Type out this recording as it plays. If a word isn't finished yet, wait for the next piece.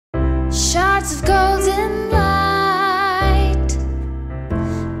Shards of golden light,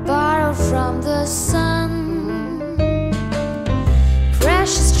 borrowed from the sun.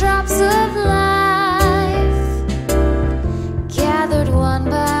 Precious drops of life, gathered one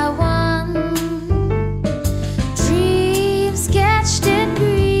by one. Dreams sketched in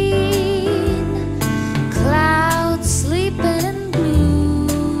green, clouds sleeping in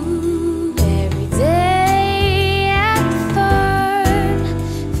blue. Every day at the fern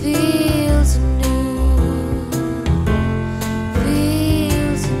feels new,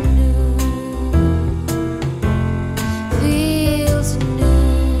 feels new, feels new.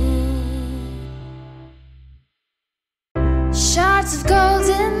 Shards of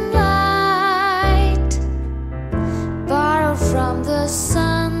golden light, borrowed from the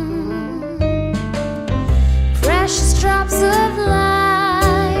sun. Precious drops of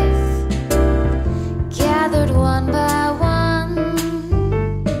life, gathered one by one.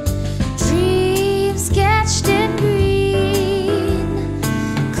 Dreams sketched in green,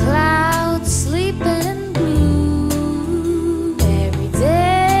 clouds sleeping in blue. Every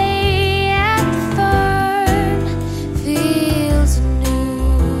day at the fern feels new,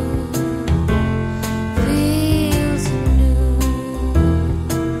 feels new,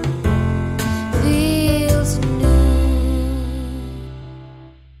 feels new.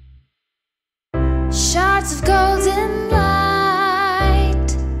 Shards of golden light,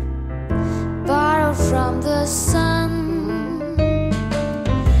 borrowed from the sun.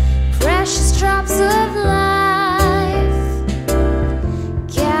 Precious drops of life,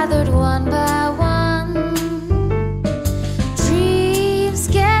 gathered one by one. Dreams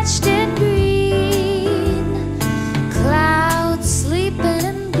sketched in green, clouds sleeping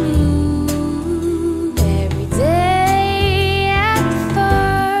in blue. Every day at the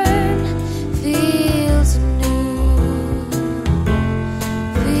fern feels new,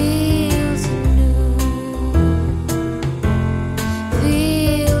 feels new,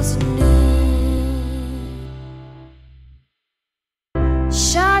 feels new.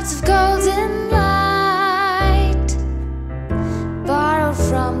 Shards of golden light, borrowed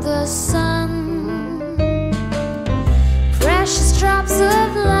from the sun. Precious drops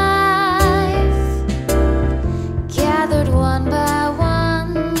of life, gathered one by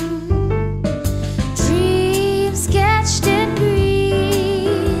one. Dreams sketched in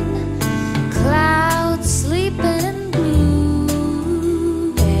green, clouds sleeping in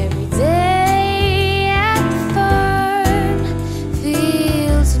blue. Every day at the fern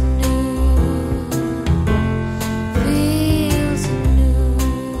feels new, feels new,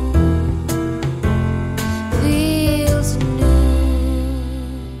 feels new.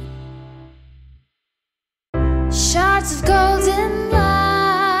 Shards of golden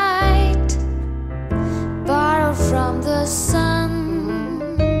light, borrowed from the sun.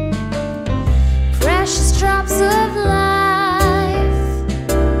 Precious drops of